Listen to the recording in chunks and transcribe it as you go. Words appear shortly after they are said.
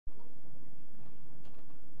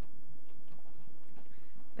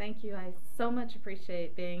Thank you. I so much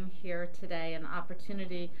appreciate being here today and the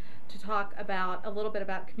opportunity to talk about a little bit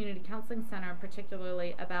about Community Counseling Center,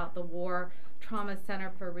 particularly about the War Trauma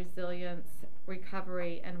Center for Resilience,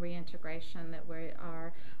 Recovery, and Reintegration that we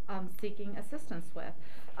are seeking assistance with.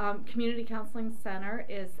 Community Counseling Center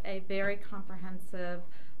is a very comprehensive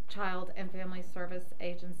child and family service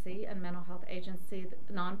agency and mental health agency,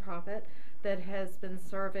 nonprofit, that has been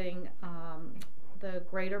serving the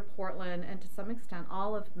greater Portland and to some extent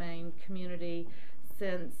all of Maine community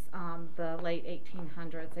since the late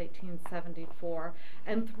 1800s, 1874.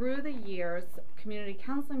 And through the years, Community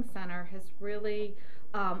Counseling Center has really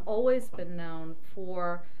always been known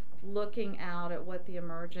for looking out at what the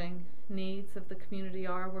emerging needs of the community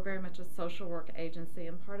are. We're very much a social work agency,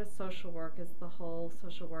 and part of social work is the whole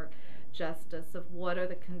social work justice of what are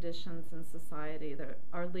the conditions in society that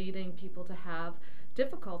are leading people to have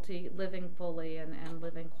difficulty living fully and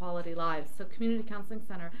living quality lives. So Community Counseling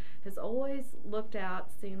Center has always looked out,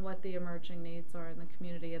 seen what the emerging needs are in the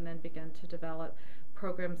community, and then begun to develop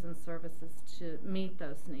programs and services to meet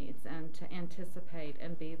those needs and to anticipate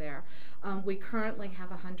and be there. We currently have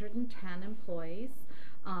 110 employees.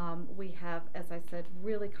 We have, as I said,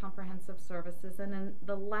 really comprehensive services, and in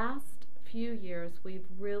the last few years we've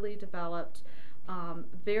really developed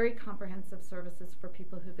very comprehensive services for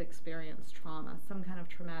people who've experienced trauma, some kind of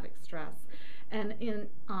traumatic stress. And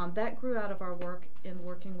that grew out of our work in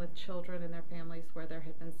working with children and their families where there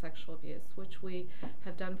had been sexual abuse, which we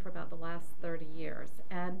have done for about the last 30 years.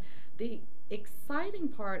 And the exciting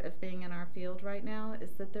part of being in our field right now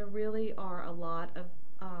is that there really are a lot of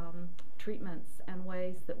treatments and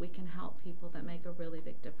ways that we can help people that make a really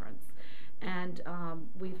big difference. And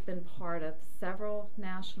we've been part of several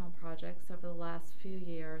national projects over the last few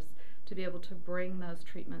years to be able to bring those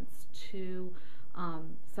treatments to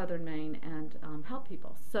southern Maine and help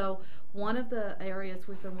people. So one of the areas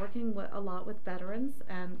we've been working a lot with veterans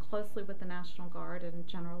and closely with the National Guard, and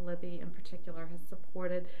General Libby in particular has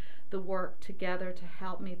supported the work together to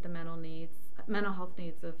help meet the mental health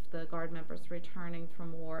needs of the Guard members returning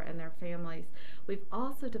from war and their families. We've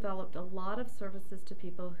also developed a lot of services to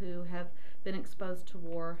people who have been exposed to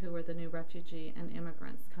war, who are the new refugee and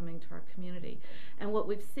immigrants coming to our community. And what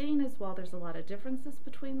we've seen is while there's a lot of differences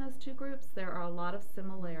between those two groups, there are a lot of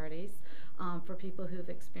similarities for people who've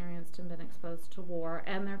experienced and been exposed to war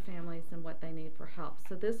and their families and what they need for help.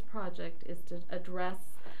 So this project is to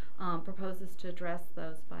proposes to address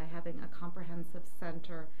those by having a comprehensive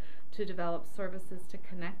center to develop services to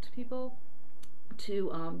connect people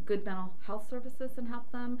to good mental health services and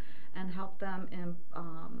help them in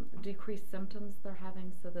decrease symptoms they're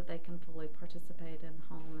having so that they can fully participate in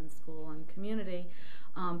home and school and community,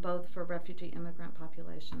 both for refugee immigrant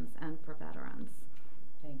populations and for veterans.